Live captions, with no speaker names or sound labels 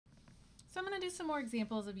So I'm going to do some more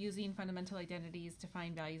examples of using fundamental identities to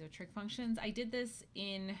find values of trig functions. I did this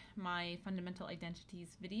in my fundamental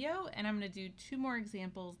identities video, and I'm going to do two more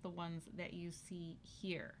examples, the ones that you see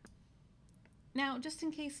here. Now, just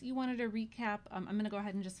in case you wanted a recap, I'm going to go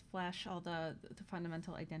ahead and just flash all the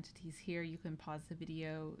fundamental identities here. You can pause the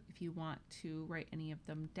video if you want to write any of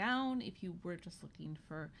them down, if you were just looking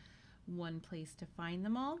for one place to find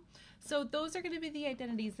them all. So those are going to be the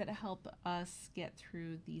identities that help us get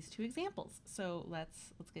through these two examples. So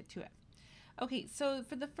let's get to it. Okay, so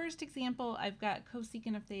for the first example, I've got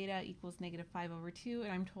cosecant of theta equals -5/2,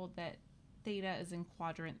 and I'm told that theta is in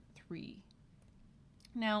quadrant 3.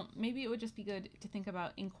 Now, maybe it would just be good to think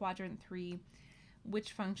about in quadrant 3,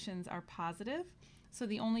 which functions are positive. So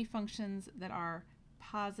the only functions that are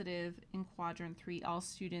positive in quadrant 3, all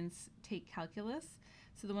students take calculus.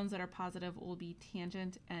 So the ones that are positive will be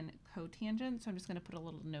tangent and cotangent. So I'm just going to put a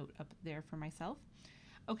little note up there for myself.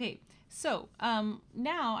 Okay, so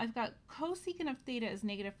now I've got cosecant of theta is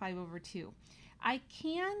 -5/2. I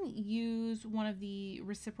can use one of the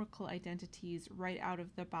reciprocal identities right out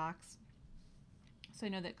of the box. So I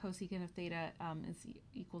know that cosecant of theta is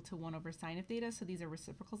equal to 1/sine of theta. So these are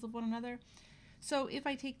reciprocals of one another. So if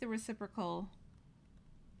I take the reciprocal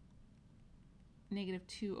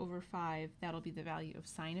 -2/5, that'll be the value of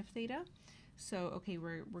sine of theta. So okay,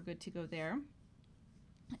 we're good to go there.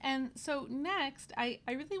 And so next, I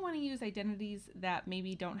really want to use identities that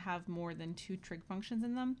maybe don't have more than 2 trig functions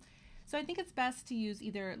in them. So I think it's best to use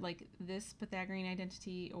either like this Pythagorean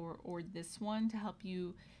identity or this one to help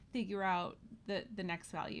you figure out the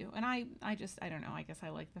next value. And I don't know, I guess I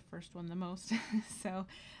like the first one the most. So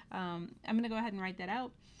I'm going to go ahead and write that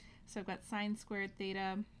out. So I've got sine squared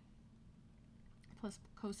theta plus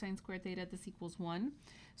cosine squared theta, this equals 1.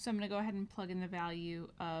 So I'm going to go ahead and plug in the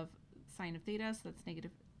value of sine of theta, so that's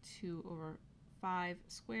 -2/5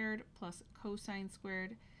 squared plus cosine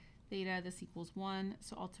squared theta, this equals 1.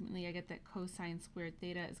 So ultimately I get that cosine squared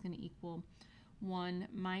theta is going to equal 1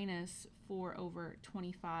 minus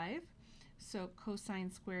 4/25. So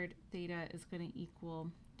cosine squared theta is going to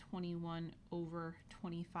equal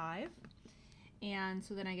 21/25. And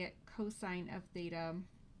so then I get cosine of theta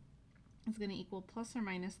is going to equal plus or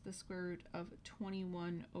minus the square root of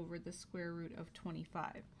 21 over the square root of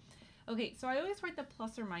 25. Okay, so I always write the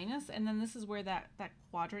plus or minus, and then this is where that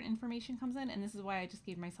quadrant information comes in, and this is why I just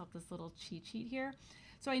gave myself this little cheat sheet here.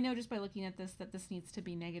 So I know just by looking at this that this needs to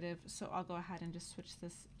be negative, so I'll go ahead and just switch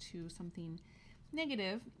this to something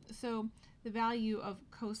negative. So the value of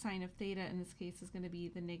cosine of theta in this case is going to be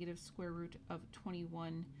the negative square root of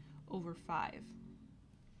 21/5.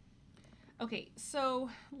 Okay, so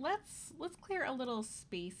let's clear a little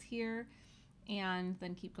space here and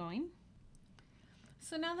then keep going.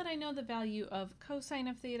 So now that I know the value of cosine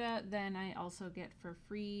of theta, then I also get for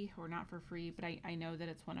free, or not for free, but I know that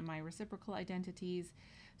it's one of my reciprocal identities.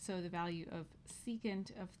 So the value of secant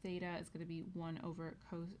of theta is going to be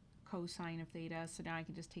 1/cosine of theta. So now I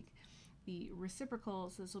can just take the reciprocal,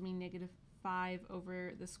 so this will be -5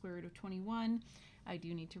 over the square root of 21. I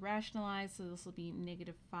do need to rationalize, so this will be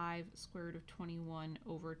 -5 square root of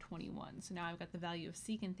 21/21. So now I've got the value of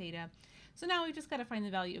secant theta. So now we've just got to find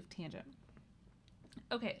the value of tangent.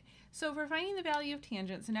 Okay, so for finding the value of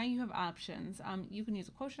tangent, so now you have options. You can use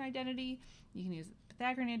a quotient identity, you can use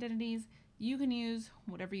Pythagorean identities, you can use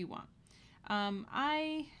whatever you want.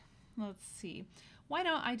 Let's see, why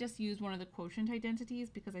don't I just use one of the quotient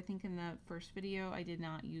identities, because I think in the first video I did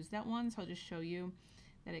not use that one, so I'll just show you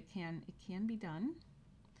that it can be done.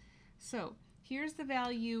 So here's the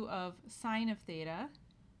value of sine of theta,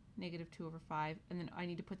 -2/5, and then I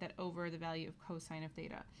need to put that over the value of cosine of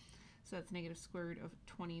theta. So that's negative square root of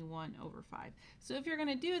 21/5. So if you're going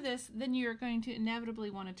to do this, then you're going to inevitably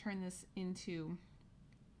want to turn this into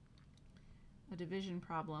a division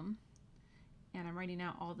problem. And I'm writing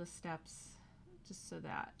out all the steps just so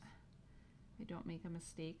that I don't make a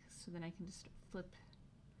mistake. So then I can just flip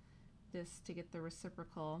this to get the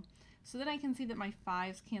reciprocal. So then I can see that my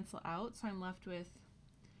 5's cancel out. So I'm left with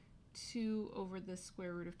 2 over the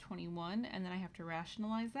square root of 21, and then I have to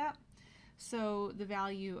rationalize that. So the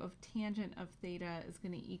value of tangent of theta is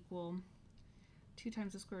going to equal 2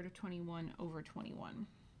 times the square root of 21/21.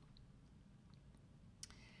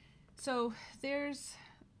 So there's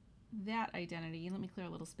that identity. Let me clear a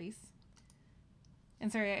little space.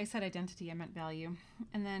 And sorry, I said identity, I meant value.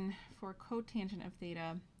 And then for cotangent of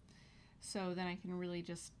theta, so then I can really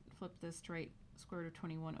just flip this to write square root of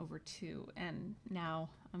 21/2, and now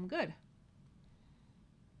I'm good.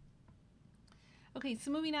 Okay,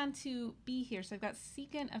 so moving on to B here. So I've got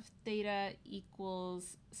secant of theta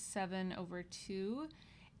equals 7/2.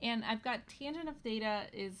 And I've got tangent of theta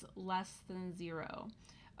is less than 0.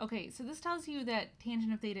 Okay, so this tells you that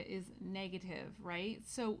tangent of theta is negative, right?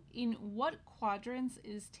 So in what quadrants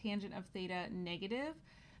is tangent of theta negative,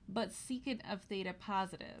 but secant of theta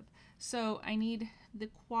positive? So I need the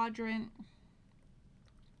quadrant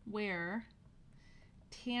where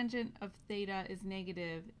tangent of theta is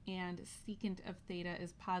negative and secant of theta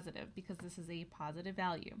is positive, because this is a positive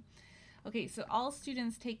value. Okay, so all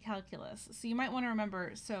students take calculus. So you might want to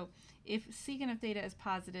remember, so if secant of theta is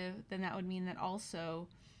positive, then that would mean that also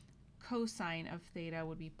cosine of theta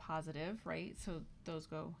would be positive, right? So those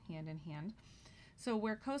go hand in hand. So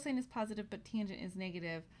where cosine is positive but tangent is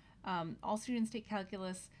negative, all students take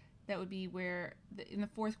calculus. That would be where in the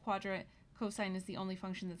fourth quadrant, cosine is the only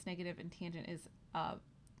function that's negative and tangent is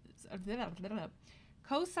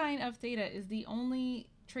cosine of theta is the only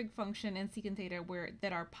trig function and secant theta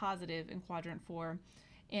that are positive in quadrant 4,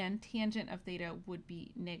 and tangent of theta would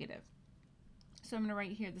be negative. So I'm going to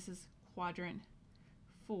write here, this is quadrant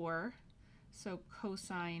 4, so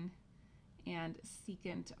cosine and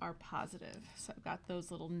secant are positive. So I've got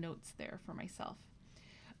those little notes there for myself.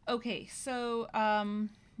 Okay, so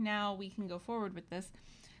now we can go forward with this.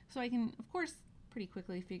 So I can, of course, pretty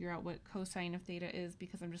quickly figure out what cosine of theta is,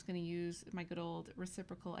 because I'm just going to use my good old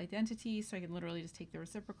reciprocal identity. So I can literally just take the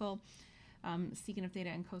reciprocal. Secant of theta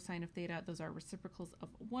and cosine of theta, those are reciprocals of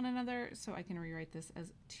one another. So I can rewrite this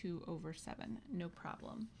as 2/7, no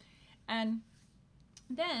problem. And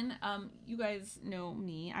then you guys know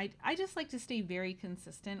me. I just like to stay very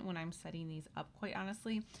consistent when I'm setting these up, quite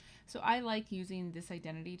honestly. So I like using this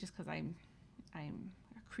identity just because I'm a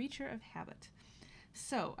creature of habit.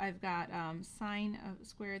 So I've got sine of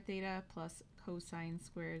squared theta plus cosine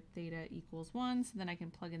squared theta equals 1. So then I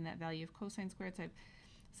can plug in that value of cosine squared. So I have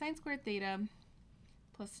sine squared theta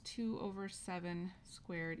plus 2/7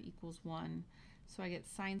 squared equals 1. So I get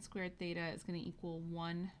sine squared theta is going to equal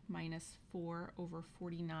 1 minus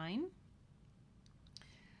 4/49.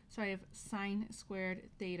 So I have sine squared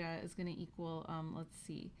theta is going to equal, let's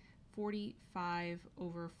see,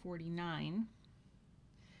 45/49.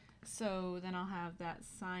 So then I'll have that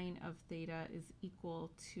sine of theta is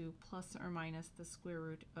equal to plus or minus the square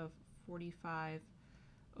root of 45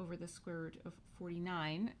 over the square root of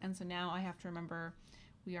 49. And so now I have to remember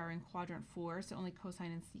we are in quadrant 4, so only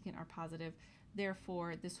cosine and secant are positive.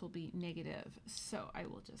 Therefore, this will be negative. So I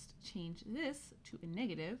will just change this to a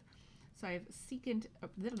negative. So I have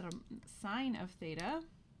sine of theta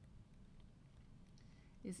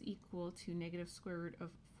is equal to negative square root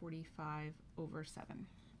of 45/7.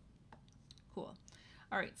 Cool.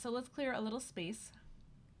 All right, so let's clear a little space.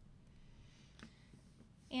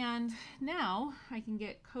 And now I can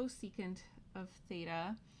get cosecant of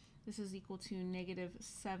theta. This is equal to negative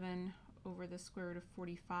 7 over the square root of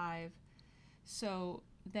 45. So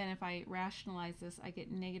then if I rationalize this, I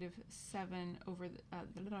get negative 7 over the,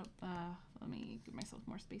 let me give myself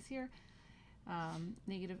more space here.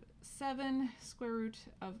 Negative 7 square root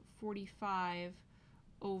of 45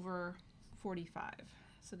 over 45.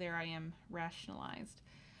 So there I am rationalized.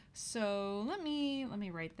 So let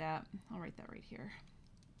me write that. I'll write that right here.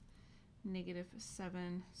 Negative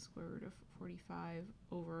 7 square root of 45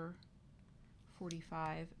 over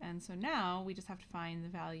 45. And so now we just have to find the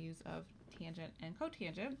values of tangent and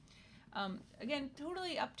cotangent. Again,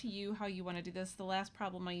 totally up to you how you want to do this. The last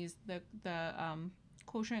problem I used the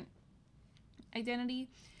quotient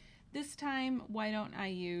identity. This time, why don't I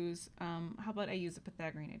use, how about I use a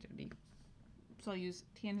Pythagorean identity? So I'll use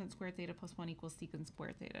tangent squared theta plus 1 equals secant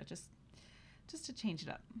squared theta, just to change it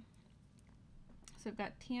up. So I've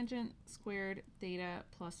got tangent squared theta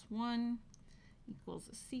plus 1 equals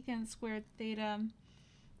secant squared theta.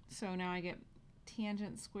 So now I get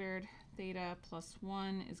tangent squared theta plus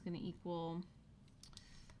 1 is going to equal,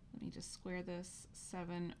 let me just square this,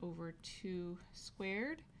 7/2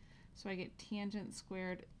 squared. So I get tangent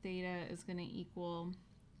squared theta is going to equal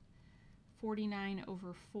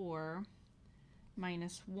 49/4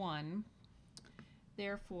 minus 1.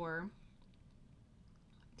 Therefore,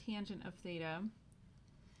 tangent of theta,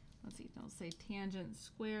 let's see, I'll say tangent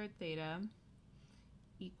squared theta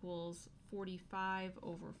equals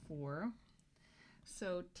 45/4.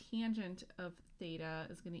 So tangent of theta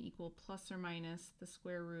is going to equal plus or minus the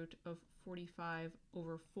square root of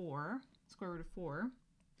 45/4, square root of 4.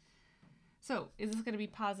 So is this going to be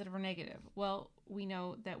positive or negative? Well, we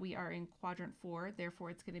know that we are in quadrant 4,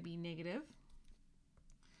 therefore it's going to be negative.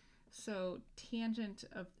 So tangent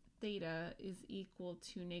of theta is equal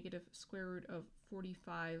to negative square root of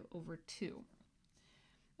 45/2.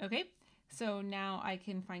 Okay, so now I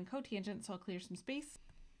can find cotangent, so I'll clear some space.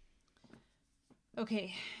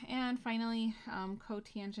 Okay, and finally,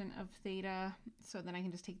 cotangent of theta. So then I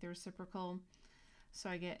can just take the reciprocal. So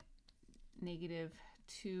I get negative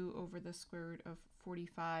 2 over the square root of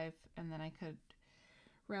 45, and then I could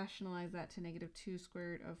rationalize that to negative 2 square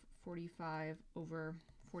root of 45 over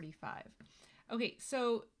 45. Okay,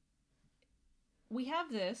 so we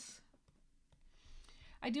have this.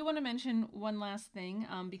 I do want to mention one last thing,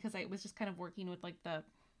 because I was just kind of working with like the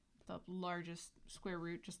largest square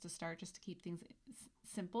root just to start, just to keep things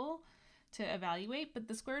simple to evaluate. But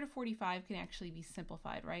the square root of 45 can actually be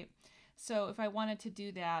simplified, right? So if I wanted to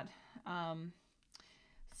do that,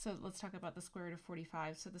 so let's talk about the square root of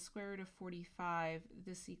 45. So the square root of 45,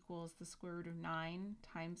 this equals the square root of 9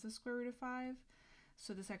 times the square root of 5.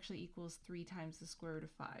 So this actually equals 3 times the square root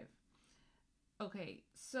of 5. Okay,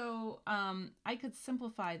 so I could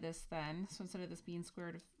simplify this then. So instead of this being square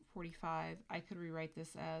root of 45, I could rewrite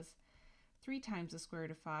this as 3 times the square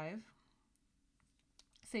root of 5.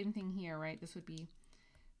 Same thing here, right? This would be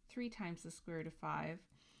 3 times the square root of 5.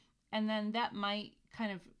 And then that might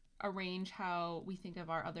kind of arrange how we think of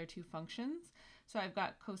our other two functions. So I've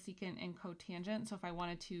got cosecant and cotangent. So if I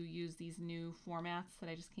wanted to use these new formats that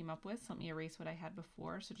I just came up with, so let me erase what I had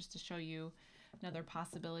before. So just to show you another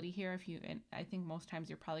possibility here, if you, and I think most times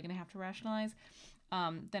you're probably going to have to rationalize,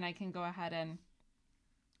 then I can go ahead and,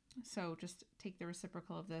 so just take the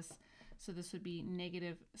reciprocal of this. So this would be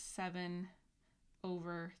negative 7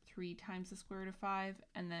 over 3 times the square root of 5.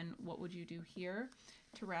 And then what would you do here?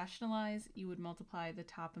 To rationalize, you would multiply the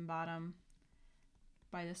top and bottom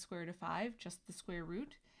by the square root of 5, just the square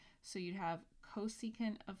root. So you'd have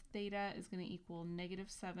cosecant of theta is going to equal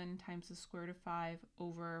negative 7 times the square root of 5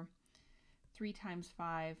 over 3 times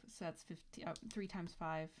 5. So that's 3 times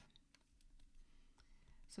 5.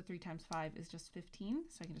 So 3 times 5 is just 15.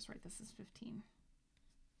 So I can just write this as 15.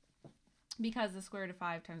 Because the square root of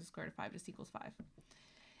 5 times the square root of 5 just equals 5.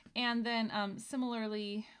 And then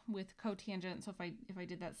similarly with cotangent, so if I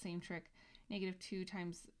did that same trick, negative 2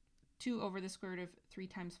 times 2 over the square root of 3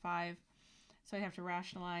 times 5. So I'd have to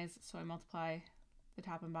rationalize, so I multiply the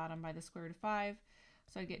top and bottom by the square root of 5.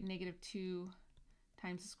 So I get negative 2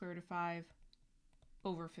 times the square root of 5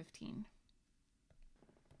 over 15.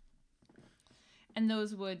 And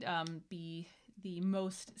those would be the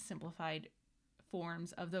most simplified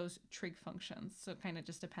forms of those trig functions. So it kind of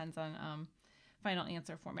just depends on final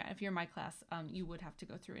answer format. If you're in my class, you would have to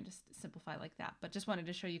go through and just simplify like that. But just wanted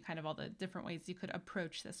to show you kind of all the different ways you could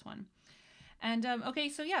approach this one. And okay,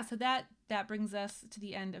 so yeah, so that brings us to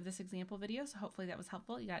the end of this example video. So hopefully that was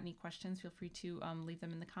helpful. You got any questions, feel free to leave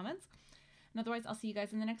them in the comments. And otherwise, I'll see you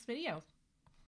guys in the next video.